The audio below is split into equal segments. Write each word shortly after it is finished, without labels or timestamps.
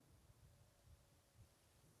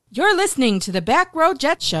You're listening to the Back Row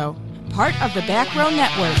Jet Show, part of the Back Row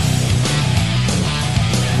Network.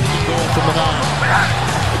 Goal from the 9.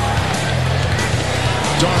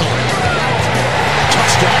 Darnold.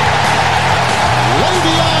 Touchdown.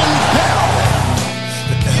 Le'Veon Bell.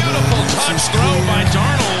 Beautiful touch throw by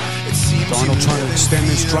Darnold. Darnold trying to extend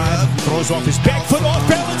this drive. Throws off his back foot off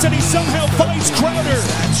balance, and he somehow finds Crowder.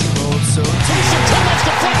 Taysom Thomas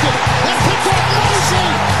deflected and picked off Mosley.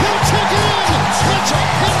 He'll take it in. It's a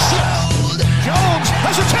pick six. Jones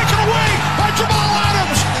has it taken away by Jamal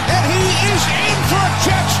Adams, and he is in for a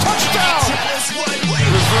Jets touchdown.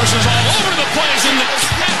 Reverses all over the place, and the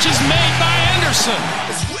catch is made by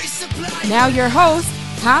Anderson. Now your hosts,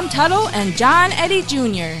 Tom Tuttle and John Eddie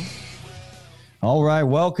Jr. All right,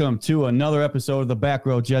 welcome to another episode of the Back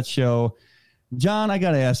Row Jet Show. John, I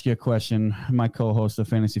got to ask you a question. My co-host of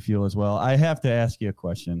Fantasy Fuel as well. I have to ask you a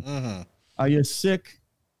question. Mm-hmm. Are you sick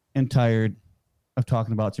and tired of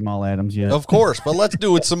talking about Jamal Adams yet? Of course, but let's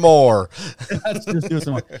do it some more. Let's just do it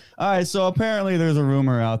some more. All right, so apparently there's a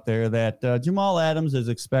rumor out there that Jamal Adams is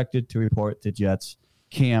expected to report to Jets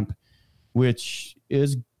camp, which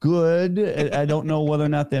is good. I don't know whether or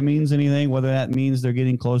not that means anything, whether that means they're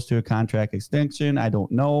getting close to a contract extension. I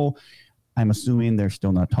don't know. I'm assuming they're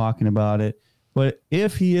still not talking about it. But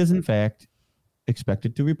if he is, in fact,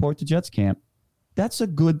 expected to report to Jets camp, that's a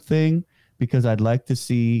good thing because I'd like to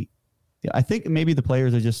see – I think maybe the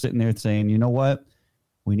players are just sitting there saying, you know what?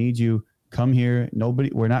 We need you. Come here.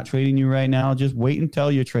 We're not trading you right now. Just wait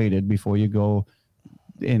until you're traded before you go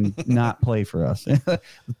and not play for us.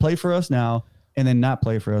 Play for us now and then not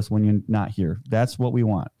play for us when you're not here. That's what we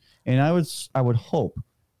want. And I would hope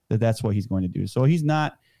that that's what he's going to do. So he's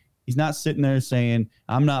not sitting there saying,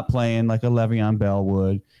 I'm not playing like a Le'Veon Bell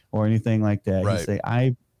would or anything like that. Right. He'd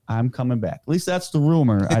say, I'm coming back. At least that's the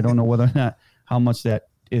rumor. I don't know whether or not how much that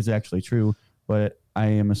is actually true, but I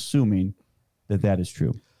am assuming that is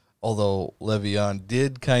true. Although Le'Veon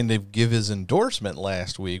did kind of give his endorsement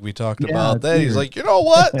last week. We talked about that. Weird. He's like, you know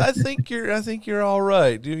what? I think you're all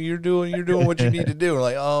right. You're doing what you need to do. We're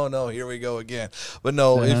like, oh no, here we go again. But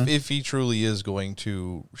no, if he truly is going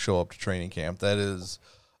to show up to training camp, that is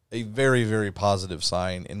a very, very positive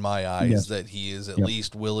sign in my eyes that he is at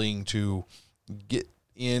least willing to get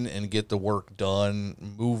in and get the work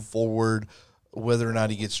done, move forward. Whether or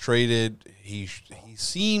not he gets traded, he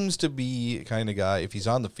seems to be the kind of guy, if he's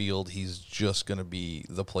on the field, he's just going to be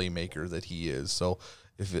the playmaker that he is. So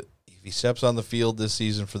if he steps on the field this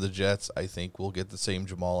season for the Jets, I think we'll get the same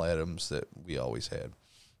Jamal Adams that we always had.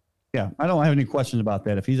 Yeah, I don't have any questions about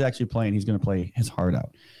that. If he's actually playing, he's going to play his heart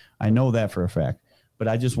out. I know that for a fact. But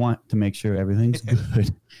I just want to make sure everything's good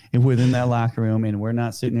and within that locker room, and we're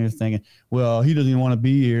not sitting there thinking, well, he doesn't even want to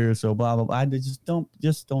be here, so blah blah blah. I just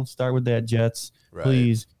don't start with that, Jets. Right.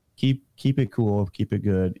 Please keep it cool, keep it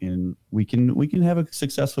good, and we can have a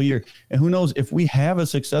successful year. And who knows, if we have a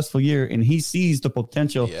successful year and he sees the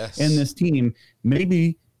potential in this team,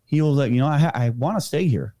 maybe he will like, I want to stay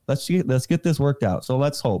here. Let's get this worked out. So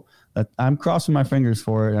let's hope. I'm crossing my fingers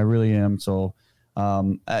for it. I really am. So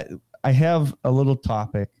I have a little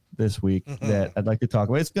topic this week that I'd like to talk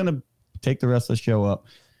about. It's going to take the rest of the show up,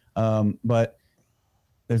 but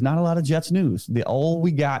there's not a lot of Jets news. All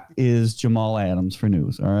we got is Jamal Adams for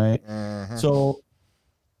news, all right? So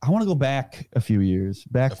I want to go back a few years,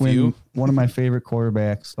 when one of my favorite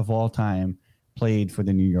quarterbacks of all time played for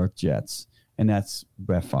the New York Jets, and that's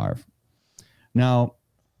Brett Favre. Now,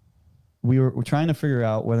 we're trying to figure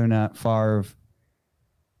out whether or not Favre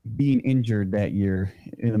being injured that year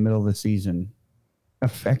in the middle of the season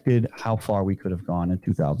affected how far we could have gone in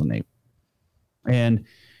 2008. And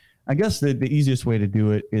I guess the easiest way to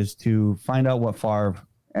do it is to find out what Favre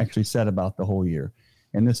actually said about the whole year.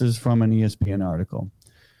 And this is from an ESPN article.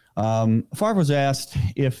 Favre was asked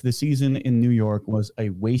if the season in New York was a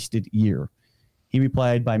wasted year. He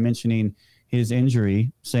replied by mentioning his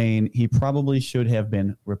injury, saying he probably should have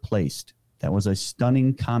been replaced. That was a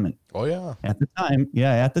stunning comment. Oh, yeah. At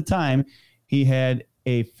the time, he had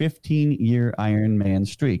a 15-year Iron Man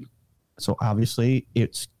streak. So, obviously,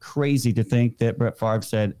 it's crazy to think that Brett Favre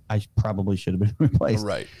said, I probably should have been replaced.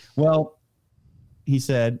 Right. Well, he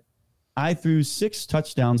said, I threw 6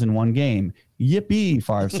 touchdowns in one game. Yippee,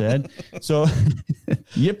 Favre said. So,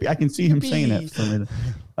 yippee, I can see him saying that for some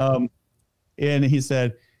reason. And he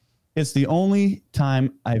said, it's the only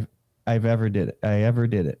time I've ever did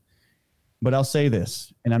it. But I'll say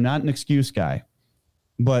this, and I'm not an excuse guy,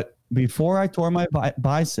 but before I tore my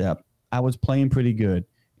bicep, I was playing pretty good.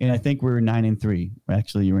 And I think we were 9-3.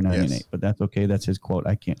 Actually, you were 9-8, but that's okay. That's his quote.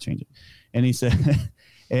 I can't change it. And he said,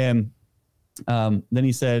 and then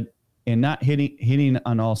he said, and not hitting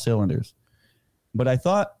on all cylinders. But I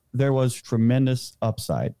thought there was tremendous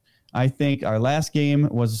upside. I think our last game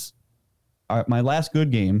was my last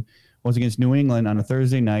good game was against New England on a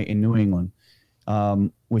Thursday night in New England,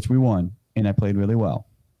 which we won, and I played really well.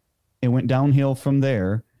 It went downhill from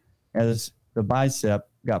there as the bicep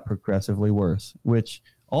got progressively worse, which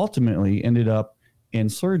ultimately ended up in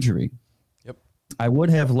surgery. Yep. I would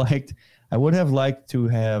have liked to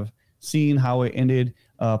have seen how it ended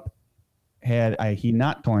up had he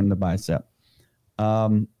not torn the bicep.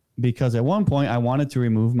 Because at one point I wanted to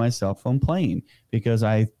remove myself from playing because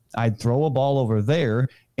I'd throw a ball over there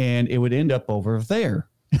and it would end up over there.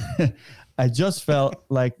 I just felt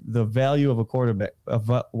like the value of a quarterback, of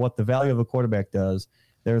what the value of a quarterback does,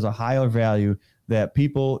 there's a higher value that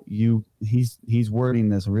he's wording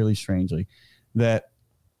this really strangely, that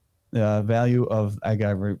the value of, I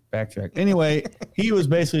got to backtrack. Anyway, he was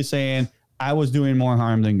basically saying I was doing more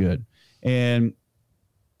harm than good. And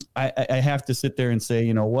I have to sit there and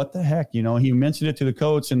say, what the heck? He mentioned it to the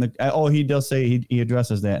coach and he does say he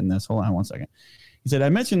addresses that in this. Hold on one second. He said, I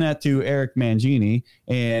mentioned that to Eric Mangini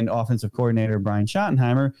and offensive coordinator Brian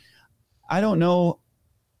Schottenheimer. I don't know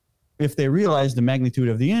if they realize the magnitude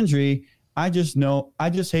of the injury. I just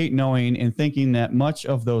hate knowing and thinking that much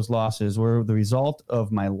of those losses were the result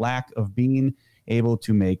of my lack of being able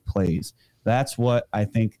to make plays. That's what I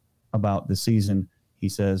think about the season. He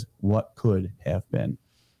says, what could have been.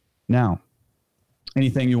 Now,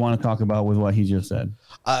 anything you want to talk about with what he just said?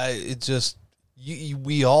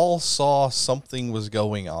 We all saw something was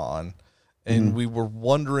going on, and we were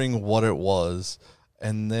wondering what it was,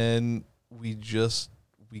 and then we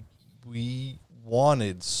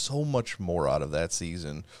wanted so much more out of that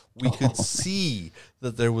season. We could see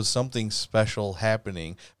that there was something special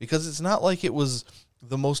happening because it's not like it was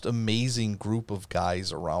the most amazing group of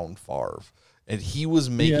guys around Favre, and he was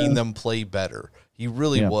making them play better. He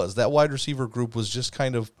really was. That wide receiver group was just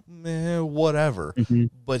kind of whatever. Mm-hmm.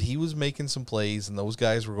 But he was making some plays, and those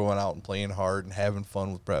guys were going out and playing hard and having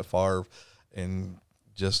fun with Brett Favre. And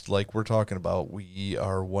just like we're talking about, we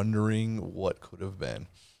are wondering what could have been.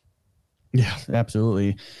 Yeah,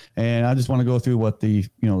 absolutely. And I just want to go through what the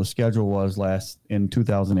schedule was in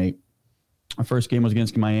 2008. Our first game was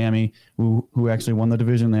against Miami, who actually won the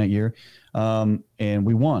division that year, and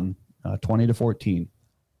we won 20-14.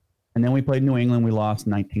 And then we played New England. We lost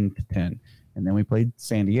 19-10. And then we played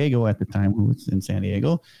San Diego at the time, who was in San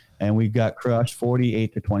Diego, and we got crushed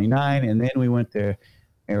 48-29. And then we went to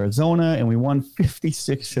Arizona and we won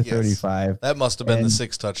 56-35. That must have been the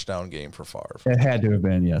 6-touchdown game for Favre. It had to have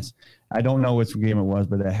been, yes. I don't know which game it was,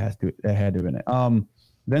 but that had to have been it.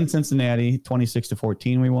 Then Cincinnati,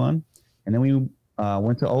 26-14, we won. And then we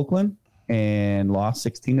went to Oakland and lost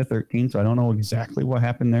 16-13. So I don't know exactly what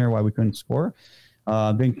happened there, why we couldn't score.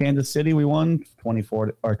 Then Kansas City, we won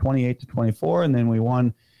 28-24, and then we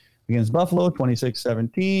won against Buffalo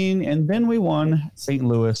 26-17, and then we won St.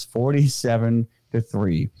 Louis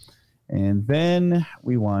 47-3, and then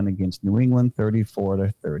we won against New England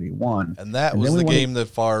 34-31. And that was the game that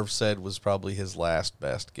Favre said was probably his last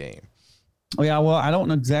best game. Oh yeah, well, I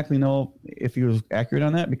don't exactly know if he was accurate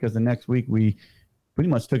on that because the next week we pretty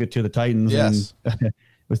much took it to the Titans. Yes. And it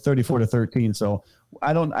was 34-13. So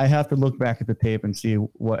I have to look back at the tape and see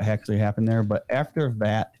what actually happened there. But after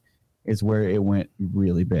that is where it went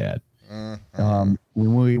really bad. Mm-hmm.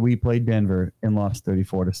 We played Denver and lost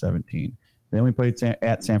 34-17. Then we played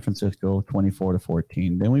at San Francisco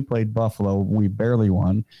 24-14. Then we played Buffalo. We barely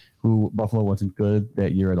won. Buffalo wasn't good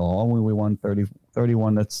that year at all. We won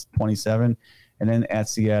 31. That's 27. And then at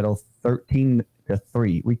Seattle 13-3.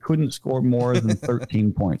 We couldn't score more than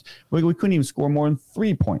 13 points. We couldn't even score more than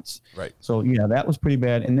 3 points. Right. So, yeah, that was pretty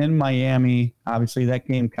bad. And then Miami, obviously that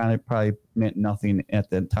game kind of probably meant nothing at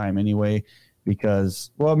that time anyway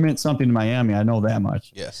because, well, it meant something to Miami. I know that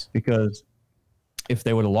much. Yes. Because if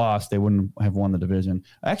they would have lost, they wouldn't have won the division.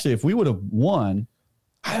 Actually, if we would have won,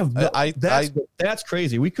 that's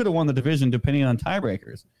crazy. We could have won the division depending on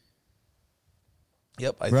tiebreakers.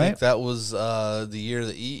 Yep, I think that was the year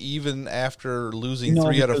that even after losing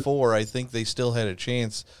 3 out of 4, I think they still had a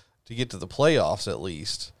chance to get to the playoffs at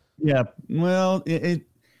least. Yeah, well,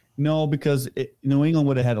 because New England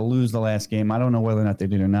would have had to lose the last game. I don't know whether or not they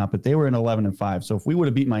did or not, but they were in 11-5. So if we would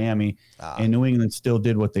have beat Miami and New England still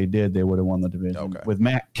did what they did, they would have won the division with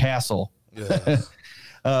Matt Castle.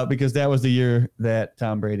 Yeah. Because that was the year that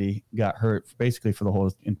Tom Brady got hurt basically for the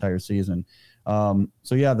whole entire season.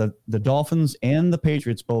 So yeah, the Dolphins and the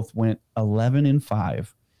Patriots both went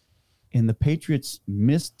 11-5, and the Patriots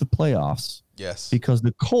missed the playoffs. Yes, because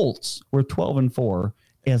the Colts were 12-4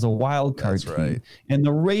 as a wild card team, and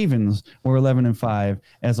the Ravens were 11-5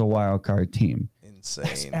 as a wild card team. Insane,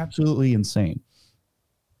 that's absolutely insane.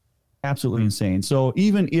 Absolutely insane. So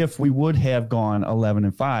even if we would have gone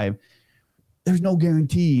 11-5, there's no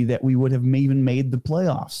guarantee that we would have even made the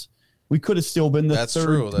playoffs. We could have still been the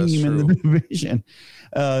third team in the division.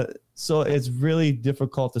 So it's really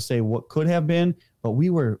difficult to say what could have been, but we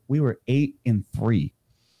were 8-3.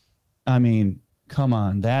 I mean, come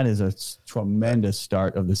on, that is a tremendous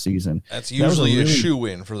start of the season. That's usually a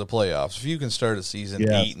shoe-in for the playoffs. If you can start a season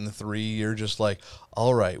 8-3, you're just like,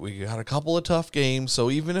 all right, we got a couple of tough games,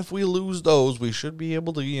 so even if we lose those, we should be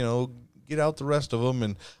able to, get out the rest of them,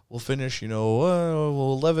 and we'll finish,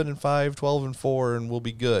 11-5, 12-4, and we'll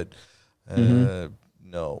be good.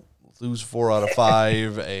 No, lose 4 out of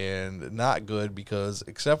 5, and not good because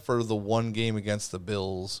except for the one game against the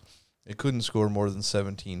Bills, it couldn't score more than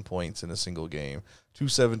 17 points in a single game. 2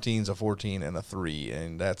 17s, a 14, and a 3,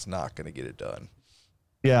 and that's not going to get it done.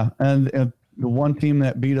 Yeah, and the one team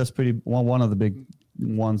that beat us one of the big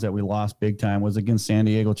ones that we lost big time was against San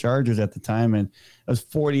Diego Chargers at the time, and it was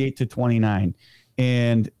 48-29.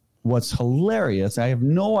 And what's hilarious, I have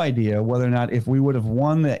no idea whether or not if we would have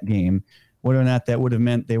won that game, whether or not that would have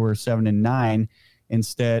meant they were 7-9.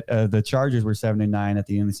 Instead, the Chargers were 7-9 at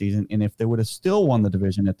the end of the season, and if they would have still won the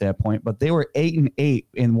division at that point, but they were 8-8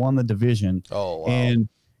 and won the division. Oh, wow.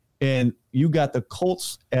 And you got the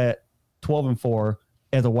Colts at 12-4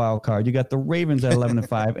 as a wild card. You got the Ravens at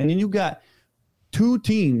 11-5, and then you got two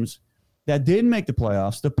teams that didn't make the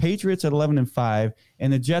playoffs: the Patriots at 11-5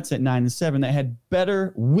 and the Jets at 9-7 that had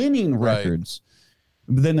better winning records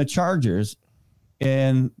than the Chargers.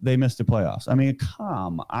 And they missed the playoffs. I mean,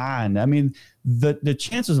 come on. I mean, the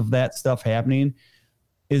chances of that stuff happening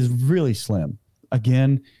is really slim.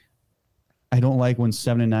 Again, I don't like when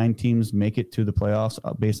 7-9 teams make it to the playoffs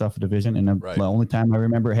based off of division. And the only time I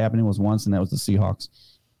remember it happening was once, and that was the Seahawks.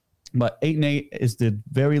 But 8-8 is the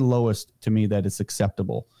very lowest to me that it's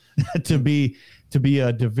acceptable to be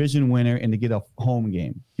a division winner and to get a home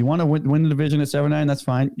game. If you want to win the division at 7-9, that's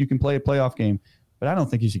fine. You can play a playoff game, but I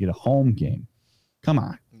don't think you should get a home game. Come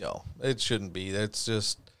on. No, it shouldn't be. That's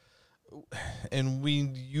just – and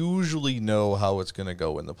we usually know how it's going to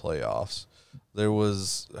go in the playoffs. There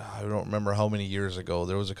was – I don't remember how many years ago.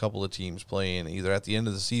 There was a couple of teams playing either at the end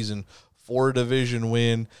of the season for a division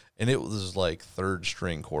win, and it was like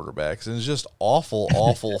third-string quarterbacks. And it's just awful,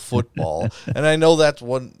 awful football. And I know that's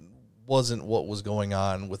wasn't what was going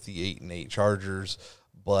on with the 8-8 Chargers,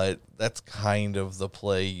 but that's kind of the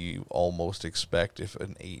play you almost expect if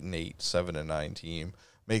an 8-8, 7-9 team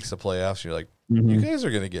makes the playoffs. You're like, you guys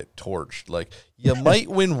are going to get torched. Like, you might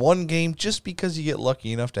win one game just because you get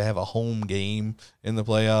lucky enough to have a home game in the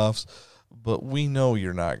playoffs, but we know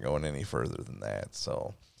you're not going any further than that.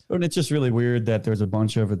 So, and it's just really weird that there's a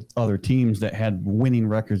bunch of other teams that had winning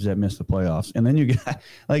records that missed the playoffs, and then you got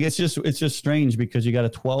like it's just strange because you got a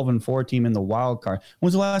 12-4 team in the wild card.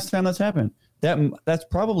 When's the last time that's happened? That's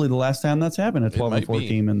probably the last time that's happened, a 12-4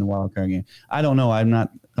 team in the wild card game. I don't know. I'm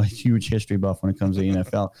not a huge history buff when it comes to the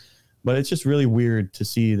NFL, but it's just really weird to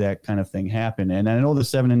see that kind of thing happen. And I know the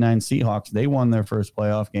 7-9 Seahawks, they won their first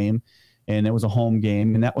playoff game, and it was a home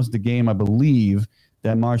game, and that was the game, I believe,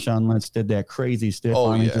 that Marshawn Lynch did that crazy stiff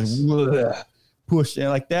arm. Yes. Just push.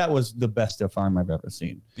 Like, that was the best stiff arm I've ever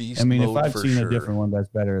seen. Beast I mean, if mode I've seen sure. a different one that's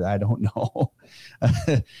better, I don't know.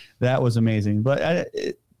 That was amazing. But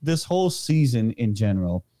this whole season in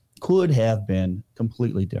general could have been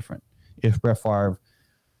completely different if Brett Favre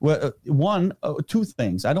two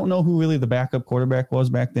things. I don't know who really the backup quarterback was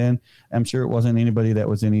back then. I'm sure it wasn't anybody that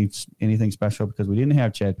was anything special because we didn't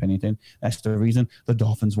have Chad Pennington. That's the reason the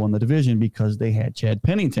Dolphins won the division, because they had Chad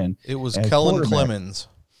Pennington. It was Kellen Clemens.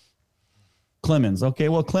 Okay,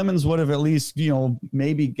 well, Clemens would have at least,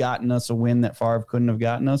 maybe gotten us a win that Favre couldn't have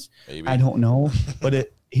gotten us. Maybe. I don't know,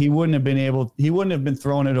 but he wouldn't have been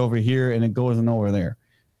throwing it over here and it goes over there.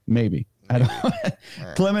 Maybe. I don't.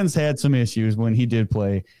 Clemens had some issues when he did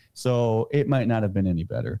play, so it might not have been any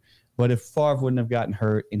better. But if Favre wouldn't have gotten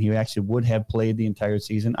hurt and he actually would have played the entire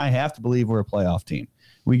season, I have to believe we're a playoff team.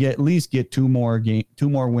 We at least get two more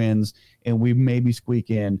wins, and we maybe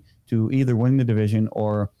squeak in to either win the division,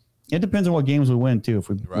 or it depends on what games we win too. If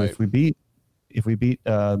we beat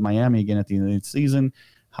Miami again at the end of the season,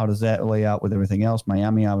 how does that lay out with everything else?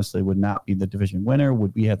 Miami obviously would not be the division winner.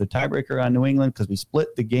 Would we have the tiebreaker on New England because we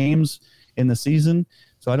split the games in the season?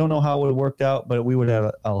 So I don't know how it would have worked out, but we would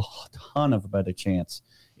have a ton of a better chance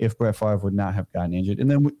if Brett Favre would not have gotten injured. And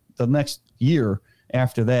then the next year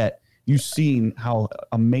after that, you've seen how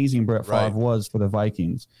amazing Brett Favre was for the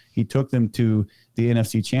Vikings. He took them to the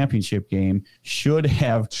NFC Championship game, should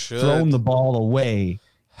have thrown the ball away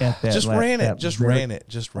at that. Just ran it.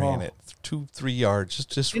 2-3 yards.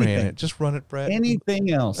 Just ran it. Just run it, Brett.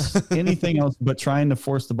 Anything else but trying to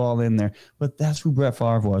force the ball in there. But that's who Brett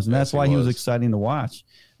Favre was, and that's why he was exciting to watch.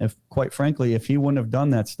 If, quite frankly, if he wouldn't have done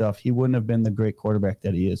that stuff, he wouldn't have been the great quarterback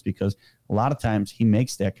that he is, because a lot of times he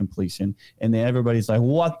makes that completion, and then everybody's like,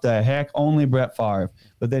 what the heck? Only Brett Favre.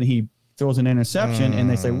 But then he throws an interception, and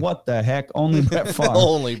they say, what the heck? Only Brett Favre.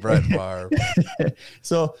 Only Brett Favre.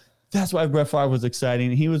 So that's why Brett Favre was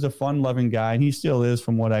exciting. He was a fun-loving guy, and he still is,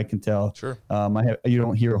 from what I can tell. Sure. You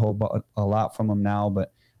don't hear a lot from him now,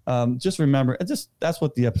 but just remember, that's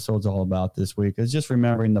what the episode's all about this week, is just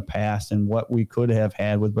remembering the past and what we could have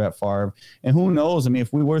had with Brett Favre. And who knows? I mean,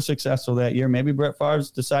 if we were successful that year, maybe Brett Favre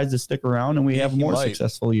decides to stick around and we have more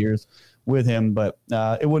successful years with him. But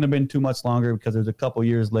it wouldn't have been too much longer, because there's a couple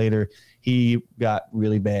years later he got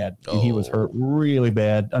really bad. And he was hurt really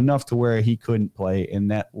bad, enough to where he couldn't play,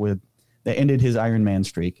 and that ended his Iron Man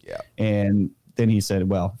streak. Yeah. And then he said,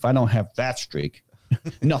 well, if I don't have that streak,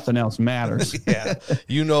 nothing else matters. Yeah.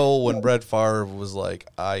 When Brett Favre was like,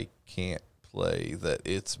 I can't play, that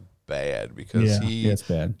it's bad, because he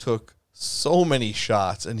took so many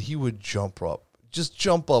shots, and he would jump up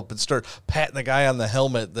and start patting the guy on the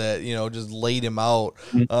helmet that, just laid him out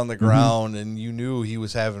on the ground, and you knew he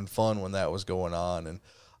was having fun when that was going on. And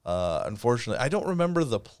unfortunately, I don't remember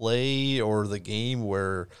the play or the game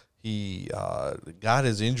where he got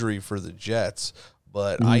his injury for the Jets,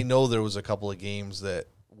 but I know there was a couple of games that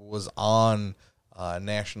was on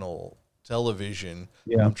national television.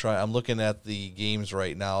 Yeah. I'm looking at the games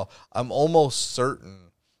right now. I'm almost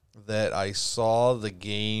certain that I saw the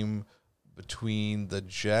game between the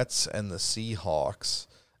Jets and the Seahawks,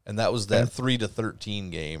 and that was that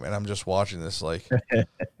 3-13 game. And I'm just watching this like,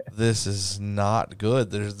 this is not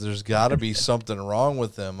good. There's got to be something wrong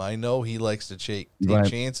with him. I know he likes to take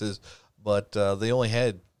chances, but they only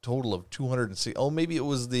had total of 206. Oh, maybe it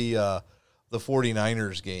was the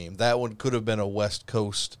 49ers game. That one could have been a West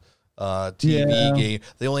Coast TV game.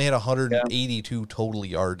 They only had 182 total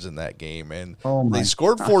yards in that game, and they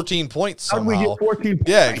scored 14 points somehow. How did we get 14 points?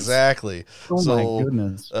 Yeah, exactly. Oh, my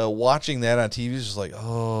goodness. Watching that on TV is just like,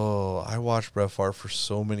 I watched Brett Favre for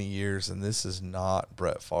so many years, and this is not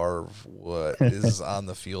Brett Favre what is on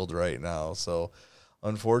the field right now. So,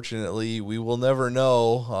 unfortunately, we will never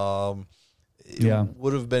know. It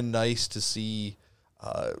would have been nice to see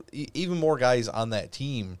even more guys on that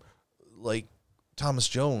team. Like Thomas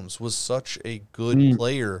Jones was such a good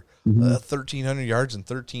player, 1,300 yards and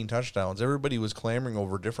 13 touchdowns. Everybody was clamoring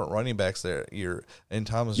over different running backs that year, and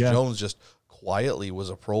Thomas Jones just quietly was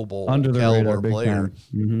a Pro Bowl caliber player.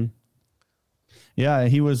 Yeah,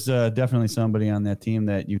 he was definitely somebody on that team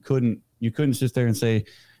that you couldn't sit there and say,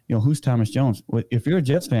 who's Thomas Jones? If you're a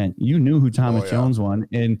Jets fan, you knew who Thomas Jones was.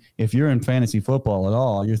 And if you're in fantasy football at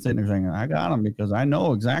all, you're sitting there saying, I got him because I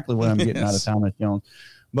know exactly what I'm getting out of Thomas Jones.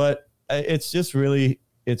 But it's really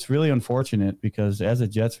unfortunate, because as a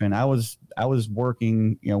Jets fan, I was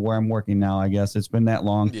working, where I'm working now, I guess. It's been that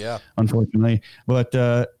long, unfortunately. But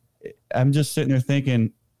I'm just sitting there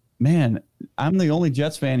thinking, man, I'm the only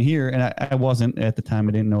Jets fan here. And I wasn't at the time.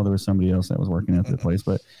 I didn't know there was somebody else that was working at the place,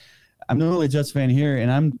 but I'm the only Jets fan here,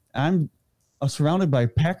 and I'm surrounded by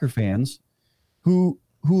Packer fans who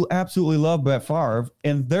absolutely love Brett Favre,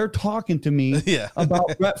 and they're talking to me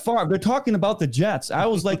about Brett Favre. They're talking about the Jets. I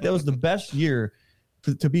was like, that was the best year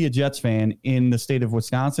to be a Jets fan in the state of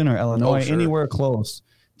Wisconsin or Illinois, anywhere close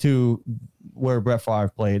to where Brett Favre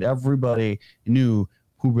played. Everybody knew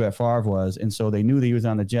who Brett Favre was, and so they knew that he was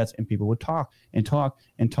on the Jets, and people would talk and talk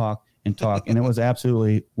and talk and talk, and it was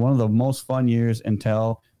absolutely one of the most fun years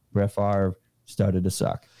until Brett Favre started to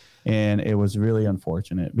suck. And it was really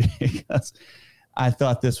unfortunate, because I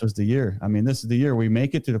thought this was the year. I mean, this is the year we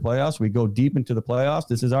make it to the playoffs. We go deep into the playoffs.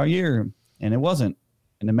 This is our year. And it wasn't.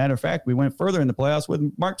 And as a matter of fact, we went further in the playoffs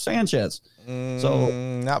with Mark Sanchez. So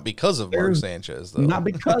not because of Mark Sanchez, though. Not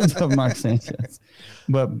because of Mark Sanchez.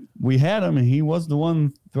 But we had him, and he was the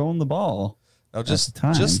one throwing the ball. Now, just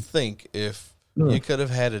think if you could have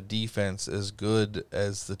had a defense as good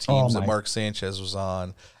as the teams that Mark Sanchez was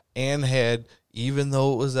on, and had, even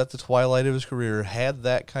though it was at the twilight of his career, had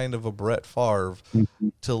that kind of a Brett Favre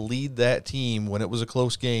to lead that team when it was a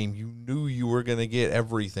close game. You knew you were going to get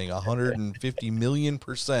everything, 150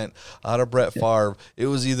 million% out of Brett Favre. It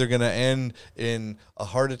was either going to end in a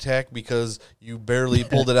heart attack because you barely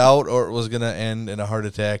pulled it out, or it was going to end in a heart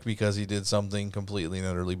attack because he did something completely and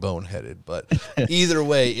utterly boneheaded. But either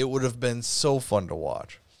way, it would have been so fun to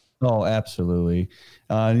watch. Oh, absolutely.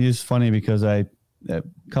 It's funny because a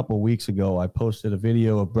couple of weeks ago, I posted a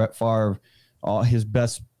video of Brett Favre, his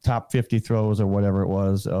best top 50 throws or whatever it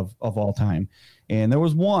was of all time. And there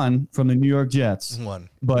was one from the New York Jets.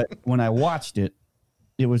 But when I watched it,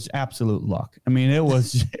 it was absolute luck. I mean, it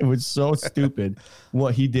was so stupid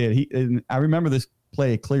what he did. And I remember this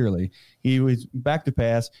play clearly. He was back to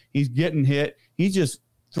pass. He's getting hit. He just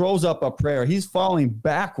throws up a prayer. He's falling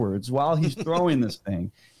backwards while he's throwing this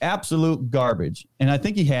thing. Absolute garbage. And I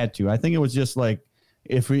think he had to. I think it was just like,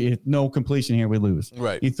 if no completion here, we lose.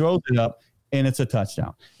 Right. He throws it up, and it's a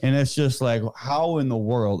touchdown. And it's just like, how in the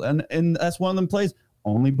world? And that's one of them plays.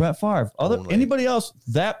 Only Brett Favre. Anybody else,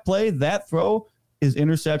 that play, that throw is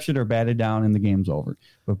interception or batted down, and the game's over.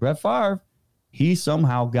 But Brett Favre, he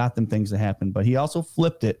somehow got them things to happen. But he also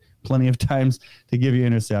flipped it plenty of times to give you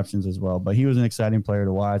interceptions as well. But he was an exciting player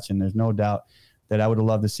to watch, and there's no doubt that I would have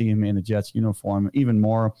loved to see him in a Jets uniform even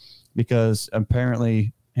more, because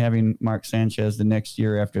apparently having Mark Sanchez the next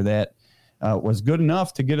year after that was good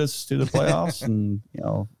enough to get us to the playoffs and,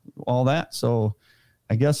 all that. So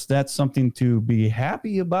I guess that's something to be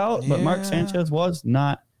happy about. But Mark Sanchez was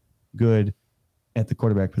not good at the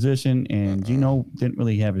quarterback position, and Geno didn't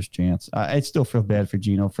really have his chance. I still feel bad for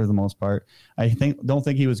Geno for the most part. Don't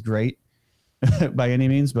think he was great by any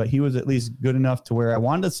means, but he was at least good enough to where I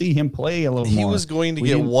wanted to see him play a little more. He was going to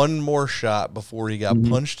get one more shot before he got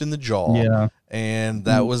punched in the jaw, and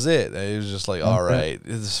that was it. It was just like, all right,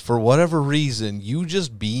 for whatever reason, you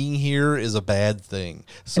just being here is a bad thing.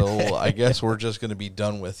 So I guess we're just going to be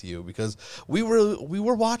done with you, because we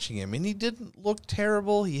were watching him, and he didn't look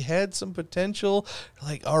terrible. He had some potential.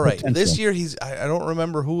 Like, all right, this year I don't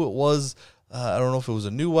remember who it was. I don't know if it was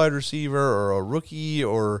a new wide receiver or a rookie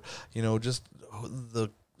or, just the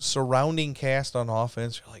surrounding cast on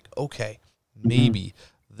offense. You're like, okay, maybe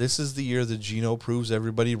this is the year that Geno proves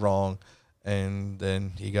everybody wrong. And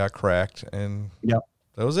then he got cracked, and that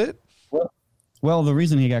was it. Well, the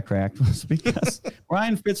reason he got cracked was because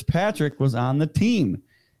Ryan Fitzpatrick was on the team.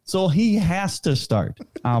 So he has to start,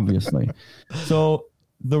 obviously. So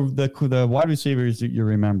the wide receivers that you're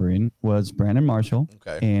remembering was Brandon Marshall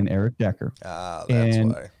and Eric Decker. That's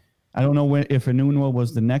why. I don't know if Enunwa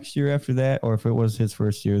was the next year after that or if it was his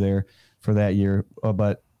first year there for that year.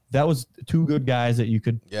 But that was two good guys that you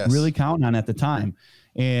could really count on at the time.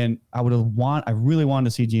 And I really wanted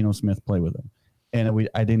to see Geno Smith play with him. And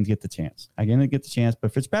I didn't get the chance.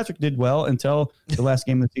 But Fitzpatrick did well until the last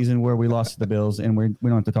game of the season where we lost to the Bills. And we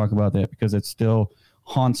don't have to talk about that because it still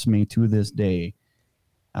haunts me to this day.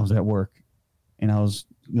 I was at work, and I was,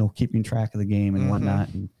 keeping track of the game and whatnot,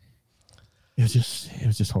 and it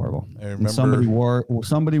was just horrible. I remember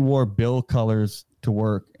somebody wore Bill colors to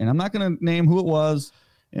work, and I'm not going to name who it was.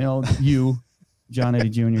 John Eddie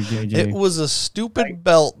Jr., JJ. It was a stupid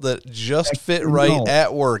belt that just fit right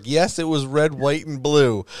at work. Yes, it was red, white, and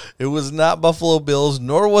blue. It was not Buffalo Bills,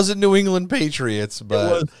 nor was it New England Patriots.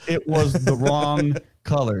 But it was the wrong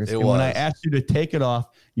colors. When I asked you to take it off,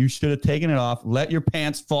 you should have taken it off, let your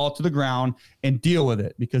pants fall to the ground, and deal with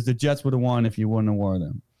it, because the Jets would have won if you wouldn't have worn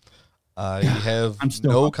them. I have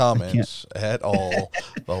no comments at all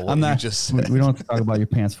about what you just said. We don't have to talk about your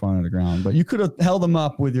pants falling to the ground, but you could have held them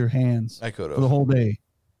up with your hands. I could have. For the whole day.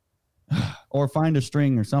 Or find a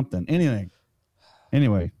string or something. Anything.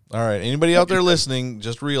 Anyway. All right. Anybody out there listening,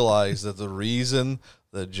 just realize that the reason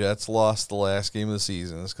the Jets lost the last game of the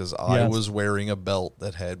season is because I was wearing a belt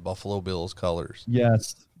that had Buffalo Bills colors.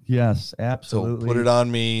 Yes, absolutely. So put it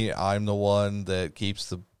on me. I'm the one that keeps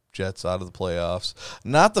the Jets out of the playoffs.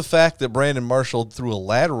 Not the fact that Brandon Marshall threw a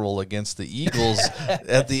lateral against the Eagles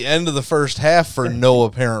at the end of the first half for no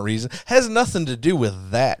apparent reason. Has nothing to do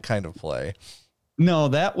with that kind of play. No,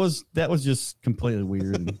 that was just completely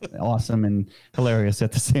weird and awesome and hilarious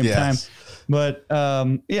at the same time. But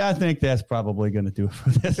I think that's probably going to do it for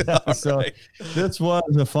this episode. Right. This was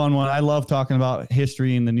a fun one. I love talking about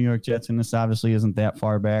history in the New York Jets, and this obviously isn't that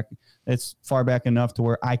far back. It's far back enough to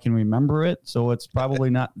where I can remember it, so it's probably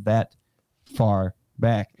not that far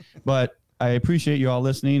back. But I appreciate you all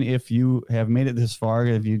listening. If you have made it this far,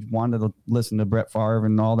 if you wanted to listen to Brett Favre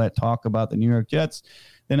and all that talk about the New York Jets,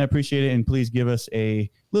 then I appreciate it, and please give us a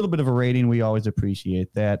little bit of a rating. We always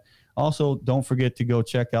appreciate that. Also, don't forget to go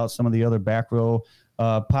check out some of the other back row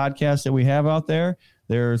podcasts that we have out there.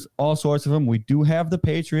 There's all sorts of them. We do have the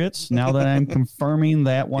Patriots. Now that I'm confirming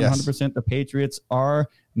that 100% the Patriots are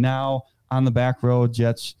now on the back row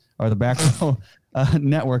Jets or the back row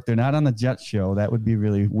network. They're not on the Jets show. That would be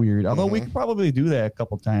really weird. Although we could probably do that a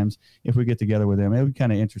couple times if we get together with them. It would be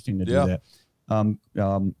kind of interesting to do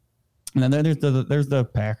that. And then there's the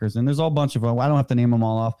Packers, and there's a bunch of them. I don't have to name them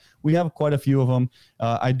all off. We have quite a few of them.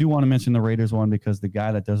 I do want to mention the Raiders one because the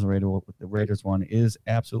guy that does the Raiders one is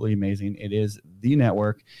absolutely amazing. It is the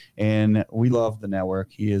network, and we love the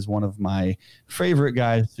network. He is one of my favorite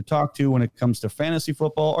guys to talk to when it comes to fantasy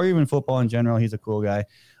football or even football in general. He's a cool guy.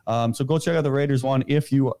 So go check out the Raiders one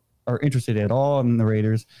if you are interested at all in the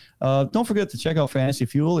Raiders. Don't forget to check out Fantasy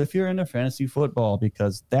Fuel if you're into fantasy football,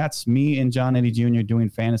 because that's me and John Eddie Jr. doing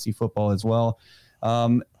fantasy football as well.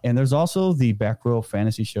 And there's also the Back Row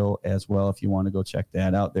Fantasy Show as well if you want to go check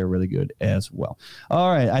that out. They're really good as well.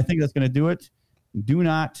 All right, I think that's going to do it. Do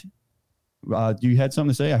not you had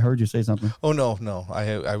something to say? I heard you say something. Oh, no.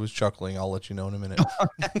 I was chuckling. I'll let you know in a minute.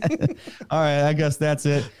 All right, I guess that's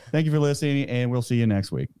it. Thank you for listening, and we'll see you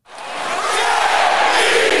next week.